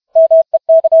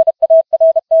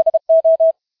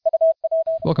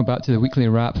Welcome back to the weekly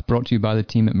wrap brought to you by the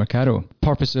team at Mercado.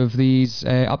 Purpose of these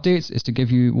updates is to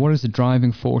give you what is the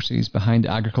driving forces behind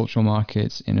agricultural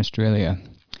markets in Australia.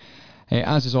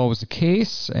 As is always the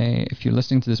case, if you're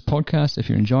listening to this podcast, if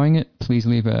you're enjoying it, please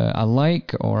leave a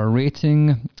like or a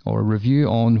rating or a review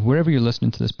on wherever you're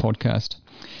listening to this podcast.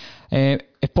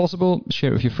 If possible, share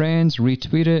it with your friends,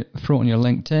 retweet it, throw it on your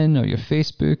LinkedIn or your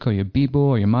Facebook or your Bebo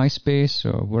or your MySpace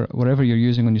or whatever you're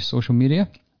using on your social media.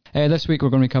 This week we're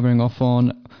going to be covering off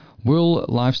on wool,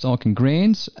 livestock and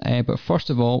grains, but first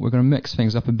of all we're going to mix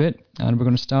things up a bit, and we're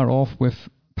going to start off with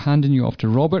handing you off to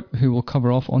Robert, who will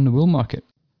cover off on the wool market.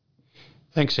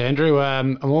 Thanks, Andrew.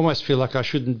 I almost feel like I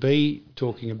shouldn't be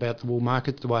talking about the wool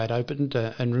market the way it opened,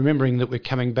 and remembering that we're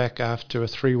coming back after a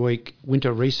 3-week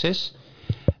winter recess.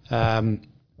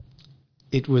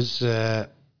 It was,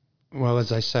 well, as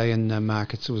they say in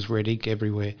markets, it was red ink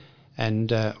everywhere.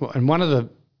 And one of the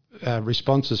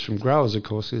responses from growers, of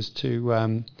course, is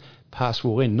to pass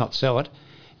wool in, not sell it.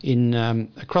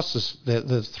 Across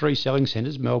the three selling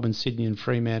centres, Melbourne, Sydney and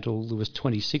Fremantle, there was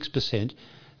 26%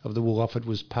 of the wool offered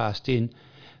was passed in.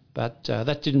 But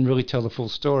that didn't really tell the full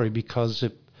story, because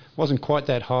it wasn't quite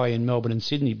that high in Melbourne and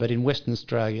Sydney, but in Western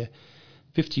Australia,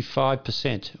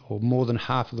 55% or more than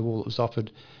half of the wool that was offered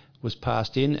was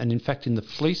passed in. And in fact, in the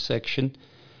fleece section,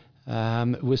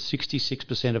 it was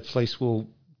 66% of fleece wool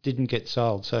didn't get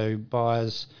sold. So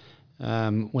buyers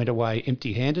went away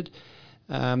empty-handed.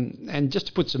 And just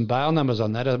to put some bale numbers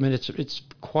on that, I mean, it's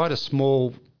quite a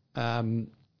small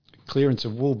clearance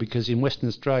of wool, because in Western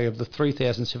Australia, of the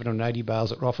 3,780 bales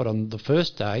that were offered on the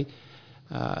first day,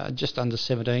 just under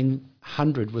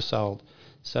 1,700 were sold.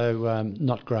 So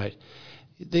not great.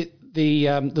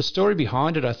 The story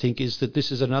behind it, I think, is that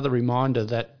this is another reminder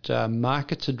that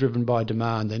markets are driven by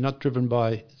demand. They're not driven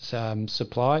by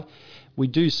supply. We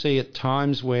do see at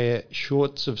times where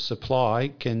shorts of supply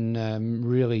can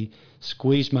really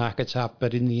squeeze markets up,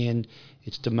 but in the end,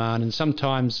 it's demand. And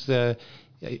sometimes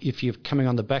if you're coming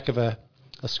on the back of a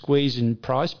squeeze in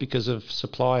price because of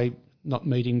supply not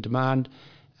meeting demand,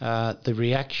 the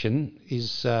reaction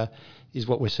is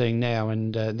what we're seeing now.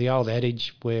 And the old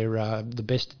adage where the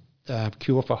best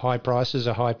cure for high prices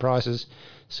are high prices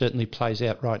certainly plays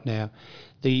out right now.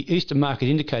 The Eastern Market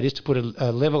Indicator, just to put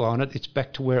a level on it, it's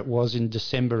back to where it was in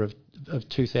December of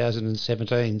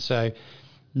 2017. So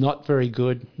not very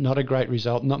good, not a great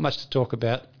result, not much to talk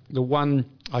about. The one,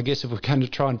 I guess, if we're going to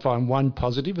try and find one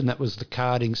positive, and that was the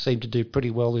carding seemed to do pretty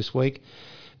well this week,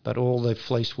 but all the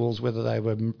fleece wools, whether they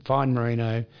were fine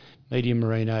merino, medium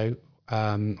merino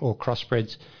or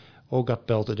crossbreds, all got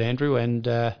belted, Andrew.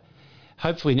 And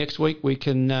hopefully next week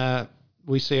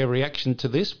we see a reaction to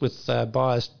this, with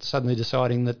buyers suddenly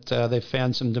deciding that they've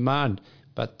found some demand.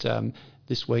 But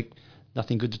this week,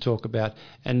 nothing good to talk about.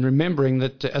 And remembering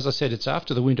that, as I said, it's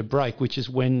after the winter break, which is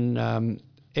when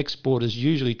exporters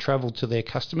usually travel to their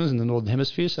customers in the Northern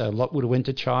Hemisphere. So a lot would have went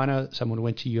to China, some would have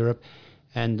went to Europe,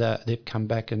 and they've come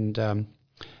back and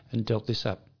dealt this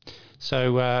up.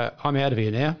 So I'm out of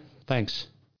here now. Thanks.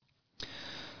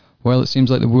 Well, it seems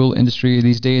like the wool industry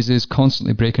these days is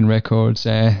constantly breaking records.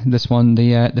 This one,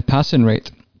 the pass-in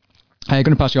rate. I'm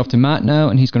going to pass you off to Matt now,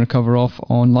 and he's going to cover off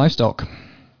on livestock.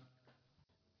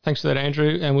 Thanks for that,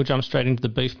 Andrew. And we'll jump straight into the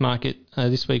beef market.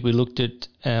 This week we looked at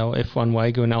our F1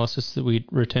 Wagyu analysis that we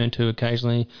return to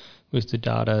occasionally, with the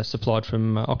data supplied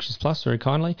from Auctions Plus very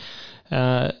kindly.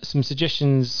 Some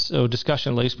suggestions, or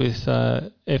discussion at least, with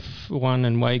F1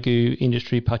 and Wagyu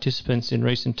industry participants in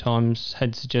recent times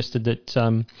had suggested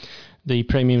that the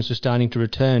premiums were starting to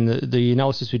return. The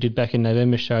analysis we did back in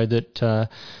November showed that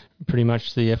pretty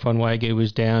much the F1 Wagyu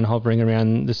was down, hovering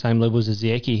around the same levels as the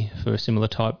Eki for a similar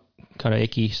type, kind of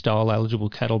Eki style eligible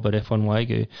cattle, but F1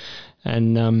 Wagyu.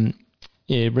 And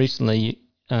recently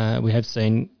we have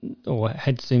seen, or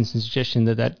had seen, some suggestion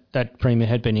that premium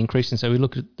had been increasing. So we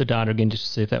looked at the data again just to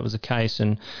see if that was the case,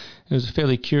 and it was a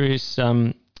fairly curious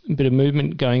bit of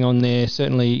movement going on there.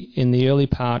 Certainly in the early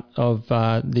part of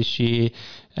this year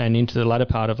and into the latter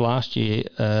part of last year,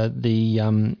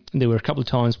 there were a couple of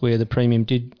times where the premium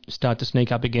did start to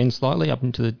sneak up again slightly, up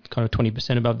into the kind of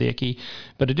 20% above the Eki,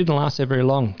 but it didn't last there very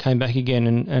long. Came back again,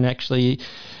 and actually,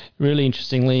 really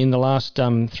interestingly, in the last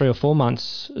 3 or 4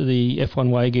 months, the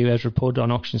F1 Wagyu, as reported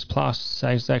on Auctions Plus,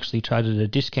 has actually traded at a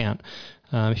discount.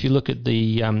 If you look at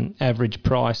the average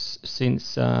price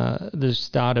since the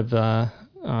start of,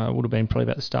 would have been probably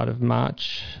about the start of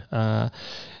March,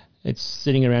 it's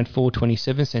sitting around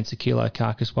 4.27 cents a kilo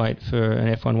carcass weight for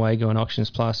an F1 Wagyu on Auctions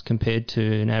Plus, compared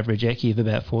to an average Eki of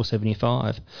about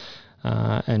 4.75.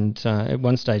 and at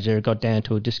one stage there it got down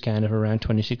to a discount of around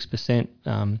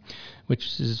 26%,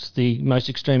 which is the most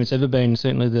extreme it's ever been,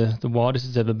 certainly the widest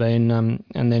it's ever been,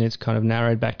 and then it's kind of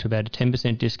narrowed back to about a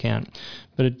 10% discount.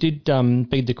 But it did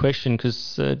beg the question,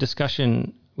 because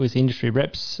discussion with industry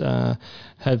reps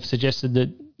have suggested that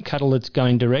cattle that's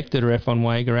going direct that are F1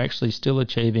 Wagyu are actually still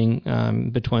achieving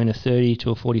between a 30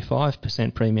 to a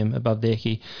 45% premium above the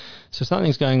EYCI. So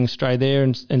something's going astray there,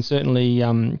 and certainly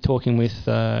talking with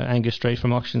Angus Street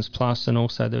from Auctions Plus and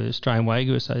also the Australian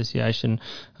Wagyu Association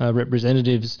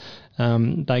representatives,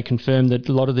 they confirmed that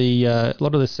a lot of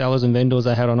the sellers and vendors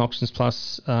they had on Auctions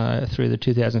Plus through the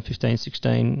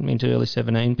 2015-16 into early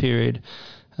 17 period,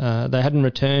 they hadn't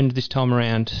returned this time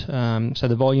around, so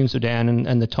the volumes were down,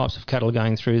 and the types of cattle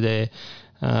going through there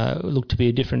looked to be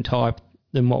a different type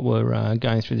than what were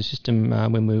going through the system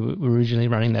when we were originally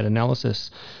running that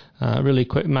analysis. Really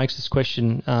makes us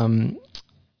question,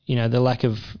 the lack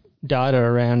of data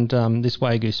around this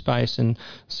Wagyu space, and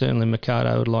certainly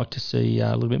Mercado would like to see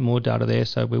a little bit more data there.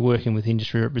 So we're working with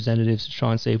industry representatives to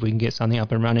try and see if we can get something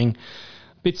up and running.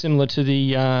 Bit similar to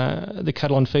the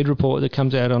cattle on feed report that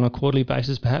comes out on a quarterly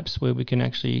basis, perhaps, where we can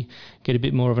actually get a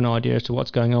bit more of an idea as to what's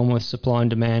going on with supply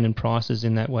and demand and prices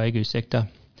in that Wagyu sector.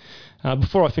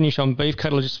 Before I finish on beef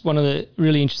cattle, just one of the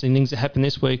really interesting things that happened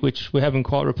this week, which we haven't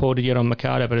quite reported yet on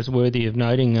Mercado, but it's worthy of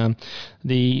noting.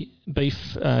 The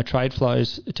beef trade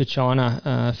flows to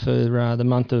China for the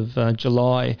month of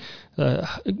July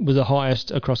were the highest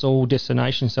across all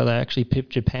destinations, so they actually pipped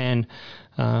Japan.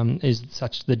 Is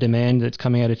such the demand that's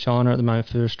coming out of China at the moment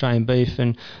for Australian beef.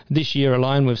 And this year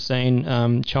alone, we've seen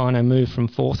China move from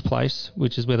fourth place,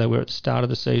 which is where they were at the start of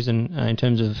the season in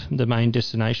terms of the main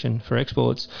destination for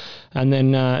exports. And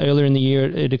then earlier in the year,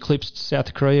 it eclipsed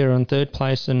South Korea on third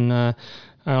place,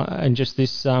 and just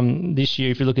this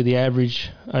year, if you look at the average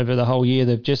over the whole year,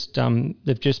 they've just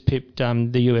pipped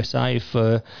the USA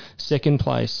for second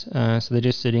place. So they're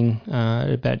just sitting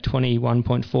at about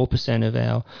 21.4% of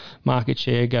our market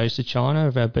share goes to China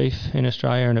of our beef in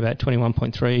Australia, and about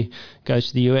 21.3% goes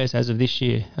to the US as of this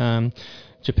year.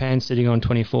 Japan's sitting on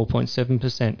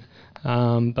 24.7%,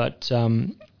 but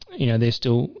they're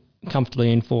still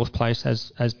comfortably in fourth place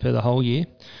as per the whole year.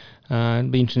 It'll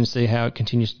be interesting to see how it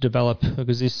continues to develop,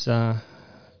 because this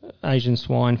Asian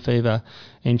swine fever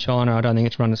in China, I don't think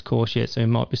it's run its course yet, so we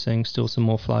might be seeing still some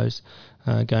more flows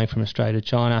going from Australia to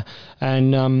China.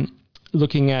 And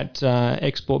looking at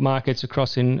export markets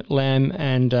across in lamb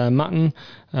and mutton,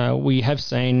 we have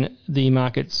seen the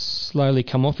markets slowly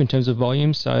come off in terms of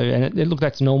volume. So, and look,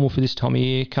 that's normal for this time of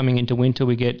year. Coming into winter,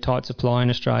 we get tight supply in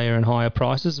Australia and higher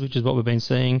prices, which is what we've been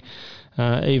seeing.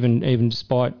 Even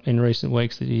despite in recent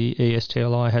weeks that the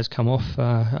ESTLI has come off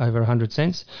over 100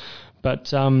 cents. But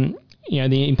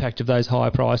the impact of those higher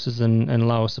prices and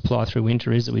lower supply through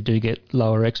winter is that we do get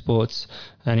lower exports,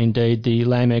 and indeed the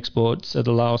lamb exports are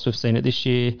the lowest we've seen it this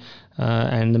year,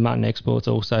 and the mutton exports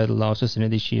also the lowest we've seen it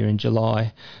this year in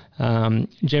July.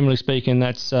 Generally speaking,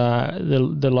 that's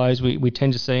the lows we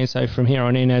tend to see, and so from here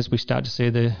on in, as we start to see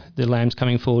the lambs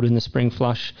coming forward in the spring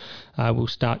flush, we'll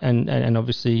start, and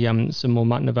obviously some more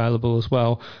mutton available as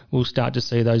well, we'll start to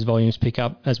see those volumes pick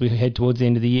up as we head towards the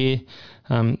end of the year.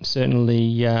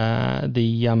 Certainly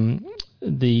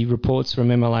the reports from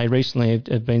MLA recently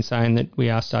have been saying that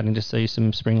we are starting to see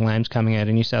some spring lambs coming out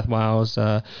of New South Wales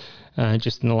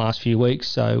just in the last few weeks.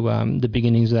 So the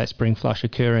beginnings of that spring flush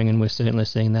occurring, and we're certainly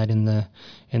seeing that in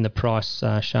the price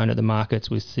shown at the markets,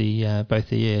 with the both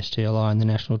the ESTLI and the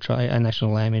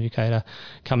National Lamb Indicator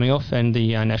coming off, and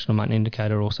the National Mutton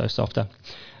Indicator also softer.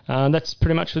 That's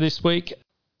pretty much for this week.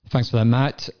 Thanks for that,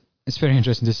 Matt. It's very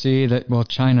interesting to see that, well,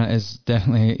 China is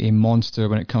definitely a monster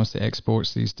when it comes to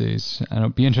exports these days. And it'll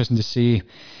be interesting to see,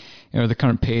 the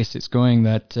current pace it's going,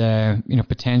 that,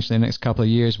 potentially in the next couple of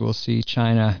years we'll see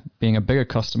China being a bigger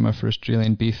customer for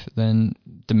Australian beef than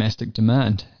domestic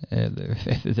demand,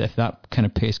 if that kind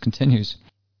of pace continues.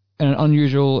 In an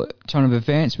unusual turn of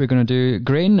events, we're going to do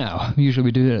grain now. Usually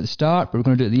we do it at the start, but we're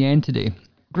going to do it at the end today.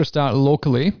 We're going to start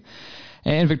locally.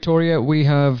 In Victoria, we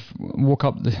have woke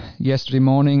up yesterday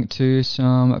morning to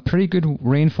some pretty good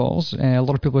rainfalls. A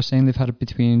lot of people are saying they've had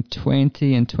between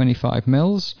 20 and 25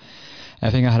 mils. I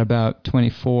think I had about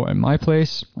 24 in my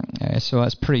place, so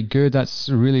that's pretty good. That's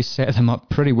really set them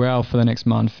up pretty well for the next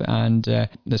month, and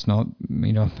let's not,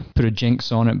 put a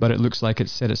jinx on it, but it looks like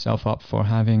it's set itself up for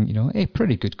having, a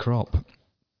pretty good crop.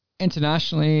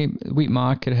 Internationally, the wheat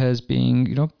market has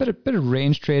been, a bit of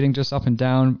range trading, just up and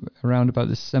down around about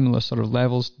the similar sort of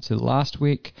levels to last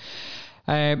week.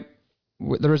 There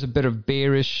is a bit of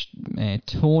bearish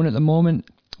tone at the moment,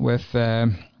 with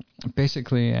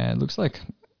basically looks like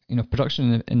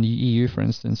production in the EU, for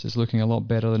instance, is looking a lot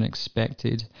better than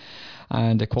expected,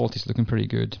 and the quality is looking pretty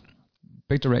good.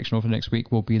 Big direction over the next week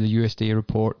will be the USDA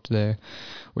report,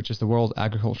 which is the World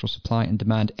Agricultural Supply and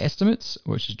Demand Estimates,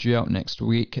 which is due out next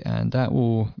week, and a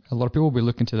lot of people will be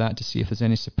looking to that to see if there's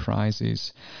any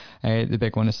surprises. The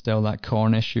big one is still that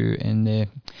corn issue in the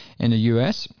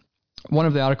US. One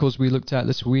of the articles we looked at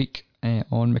this week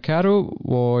on Mercado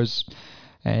was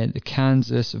the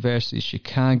Kansas versus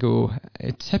Chicago.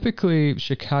 Typically,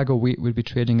 Chicago wheat would be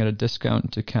trading at a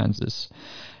discount to Kansas.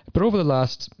 But over the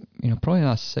last, probably the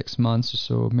last 6 months or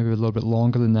so, maybe a little bit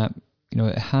longer than that,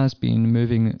 it has been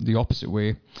moving the opposite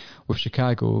way, with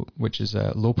Chicago, which is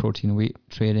a low protein wheat,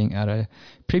 trading at a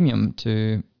premium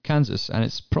to Kansas, and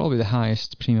it's probably the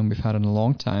highest premium we've had in a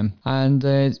long time. And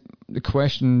the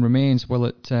question remains: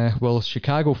 will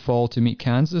Chicago fall to meet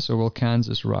Kansas, or will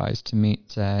Kansas rise to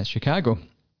meet Chicago?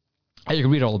 You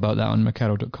can read all about that on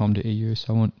mercado.com.au,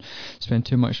 so I won't spend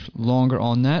too much longer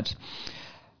on that.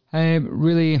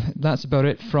 Really, that's about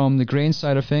it from the grain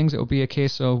side of things. It'll be a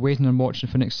case of waiting and watching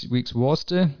for next week's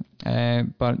WASDE,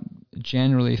 but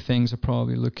generally things are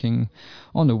probably looking,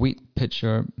 on the wheat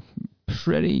picture,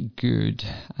 pretty good,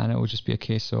 and it will just be a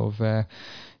case of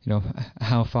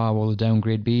how far will the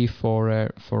downgrade be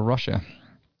for Russia.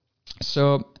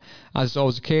 So, as is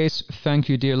always the case, thank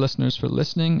you, dear listeners, for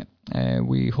listening.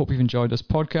 We hope you've enjoyed this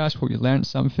podcast. Hope you learned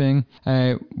something.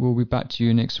 We'll be back to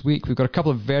you next week. We've got a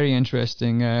couple of very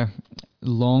interesting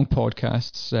long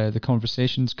podcasts. The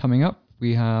conversations coming up.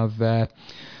 We have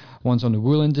ones on the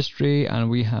wool industry, and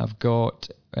we have got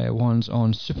ones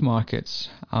on supermarkets.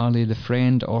 Are they the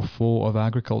friend or foe of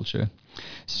agriculture?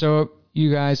 So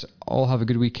you guys all have a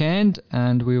good weekend,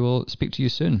 and we will speak to you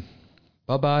soon.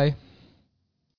 Bye-bye.